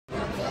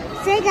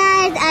So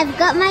guys, I've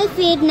got my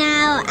food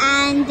now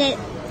and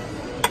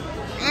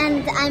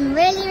I'm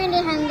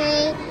really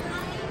hungry.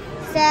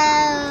 So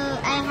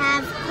I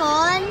have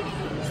corn,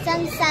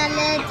 some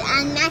salad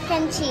and mac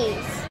and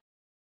cheese.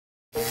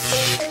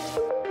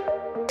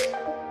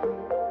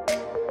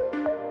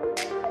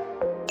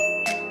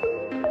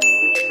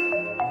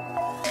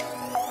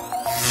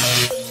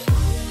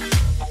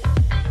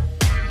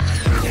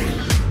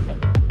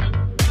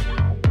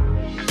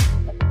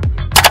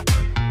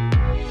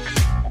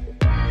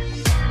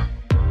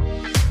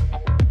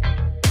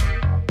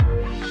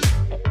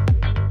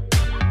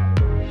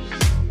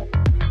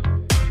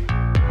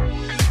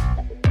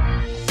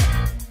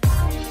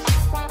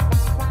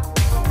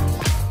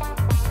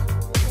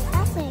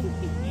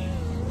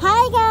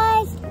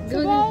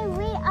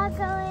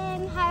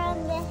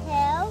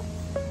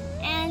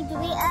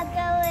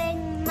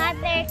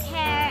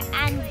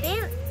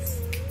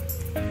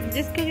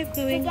 Just keep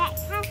going. To get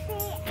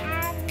Cassie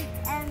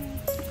and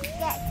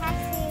get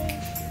Cassie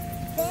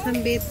some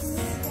bits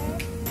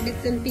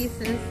and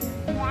pieces.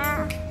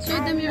 Yeah. Show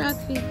them your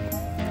outfit.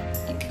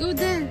 Go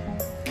there.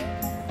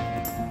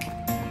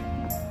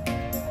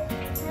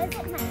 Look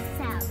at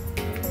myself.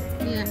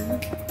 Yeah,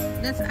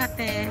 that's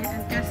Ate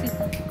and Cassie.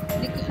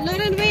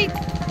 Lauren, wait.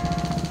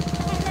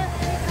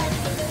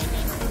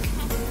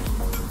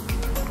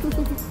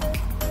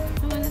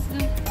 Come on, let's go.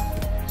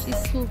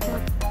 She's so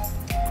hot.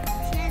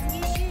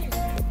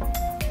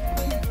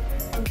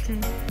 Okay.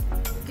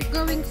 Keep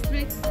going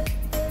straight.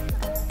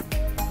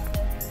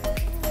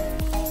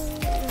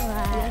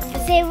 Wow.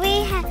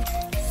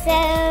 So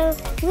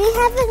we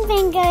haven't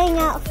been going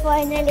out for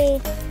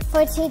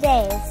 2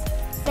 days.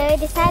 So we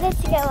decided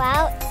to go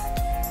out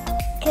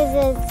because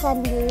it's a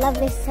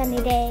lovely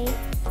sunny day,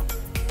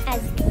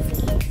 as you can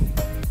see.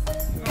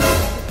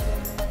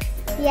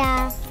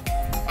 Yeah,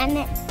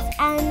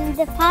 and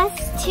the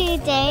past 2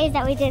 days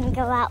that we didn't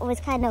go out was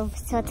kind of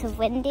sort of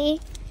windy.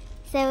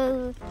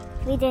 So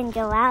we didn't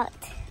go out.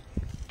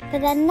 But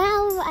then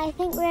now I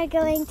think we're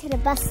going to the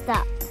bus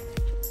stop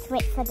to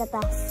wait for the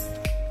bus.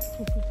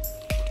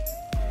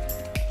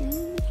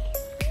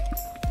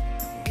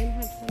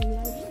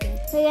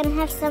 We're gonna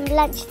have some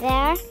lunch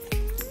there.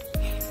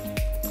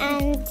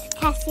 And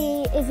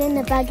Cassie is in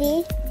the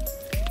buggy,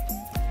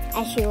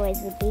 as she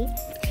always would be.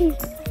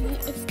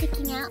 It's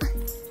sticking out.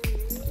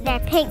 They're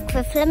pink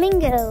with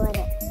flamingo on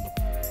it.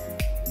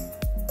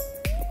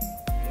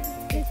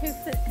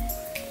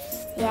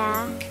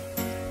 Yeah.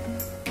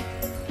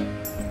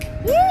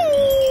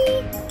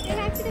 Yay! Say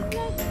hi to the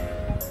vlog.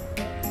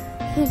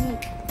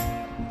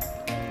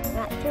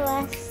 Not to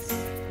us.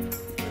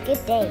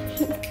 Good day.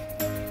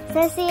 So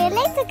see you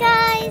later,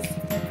 guys.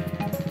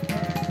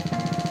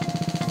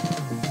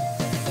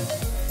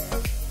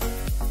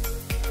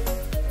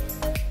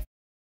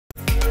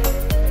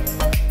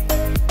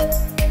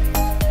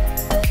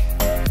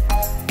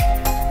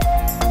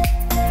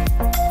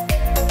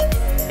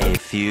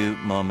 Few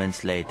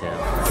moments later.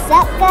 What's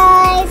up,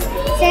 guys?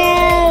 So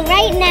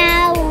right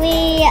now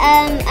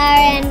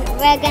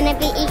we're gonna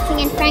be eating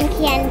in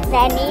Frankie and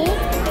Bennys,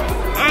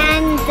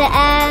 and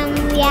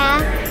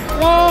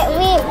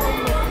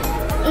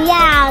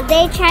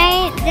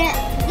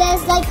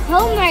there's like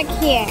homework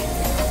here,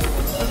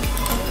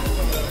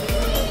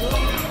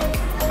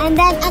 and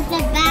then at the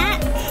back,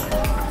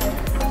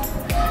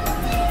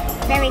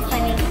 very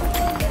funny.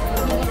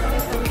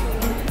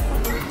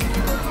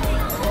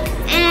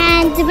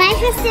 And my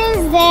sister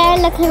is there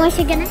looking what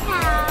she's gonna have.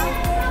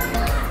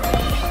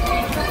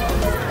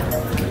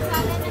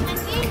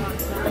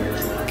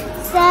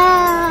 So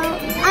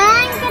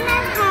I'm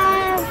gonna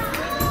have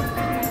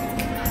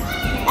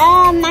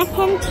mac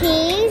and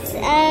cheese,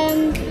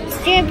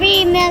 strawberry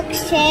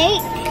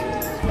milkshake,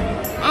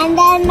 and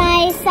then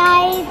my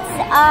sides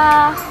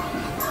are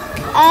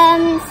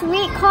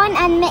sweet corn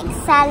and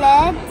mixed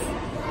salad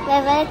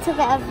with a little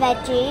bit of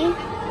veggie.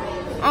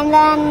 And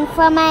then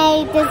for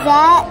my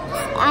dessert,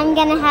 I'm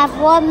gonna have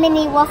one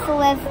mini waffle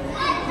with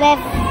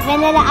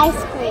vanilla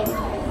ice cream.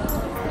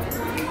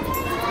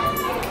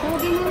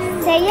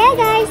 So yeah,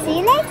 guys, see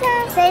you later.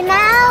 So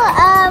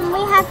now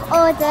we have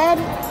ordered.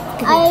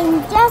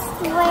 I'm just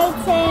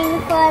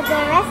waiting for the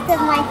rest of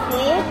my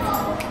food,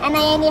 and I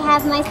only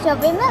have my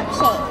strawberry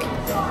milkshake.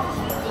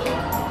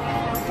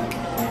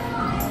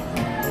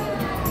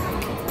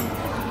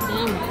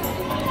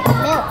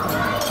 Milk.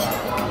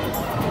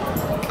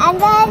 And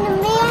then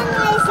me and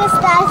my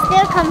sister are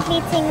still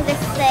completing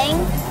this thing.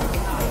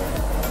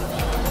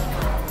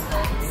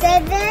 So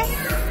this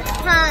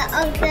part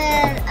of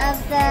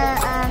the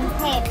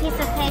piece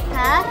of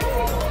paper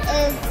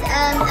is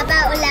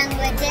about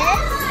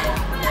languages,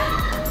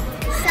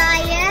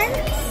 science,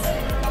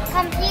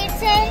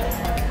 computing,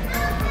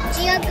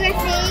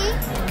 geography,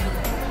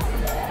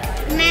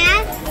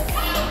 math,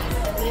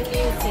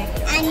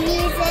 and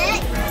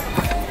music.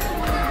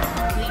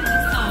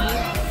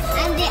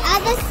 And the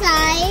other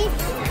side,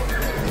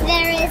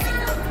 there is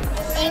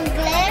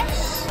English,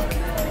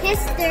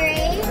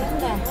 history,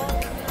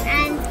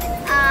 and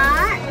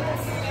art.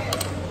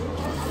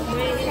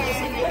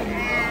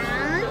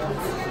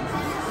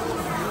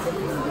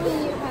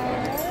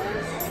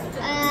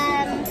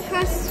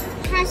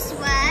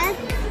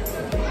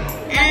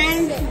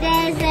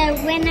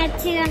 win a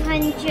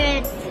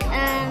 200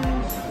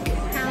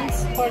 Pounds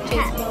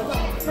purchase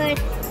voucher.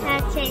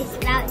 purchase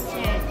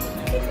voucher.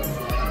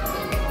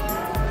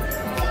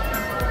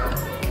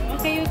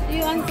 Okay,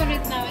 you answer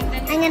it now and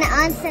then. I'm gonna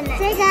answer next.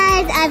 So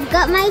guys, I've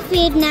got my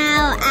food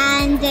now,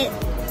 and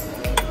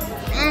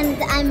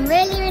I'm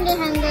really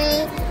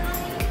hungry.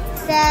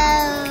 So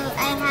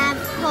I have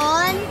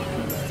corn,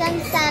 some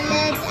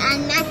salad,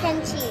 and mac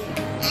and cheese,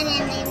 and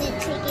then my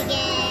milkshake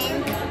again.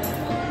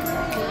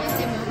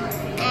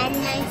 And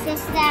my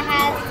sister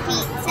has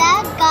pizza,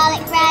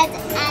 garlic bread,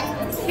 and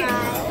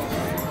fries.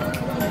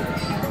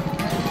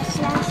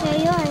 Shall I show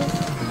yours?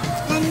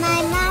 And my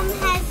mum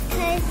has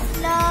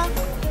coleslaw,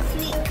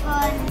 sweet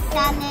corn,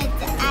 salad,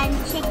 and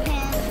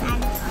chicken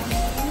and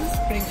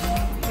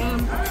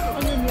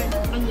onions.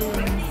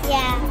 Onion.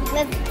 Yeah,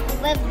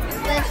 with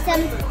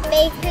some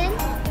bacon.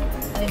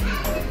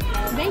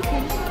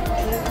 Bacon.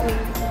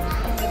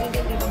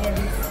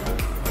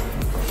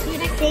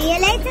 See you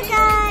later,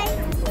 guys.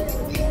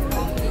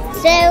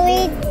 So we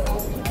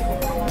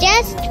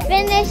just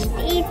finished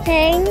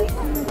eating,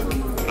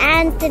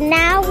 and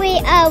now we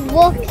are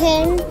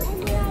walking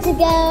to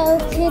go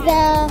to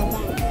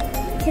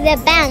the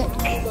bank.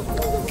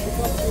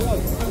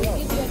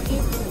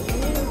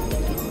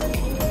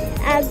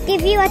 I'll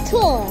give you a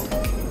tour.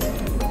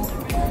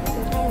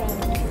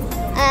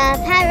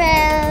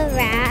 Para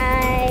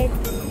ride,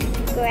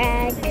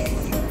 Greg's.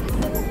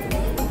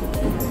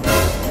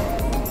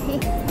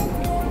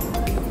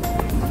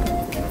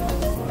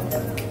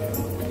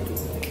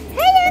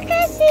 Hello,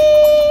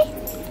 Cassie.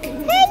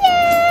 Hello.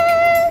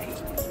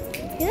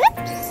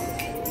 Oops.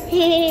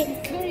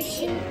 Where is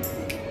she?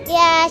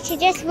 Yeah, she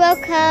just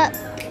woke up.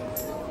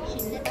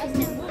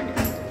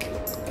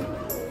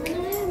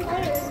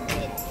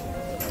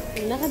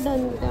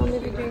 Naka-down ka, may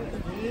drink.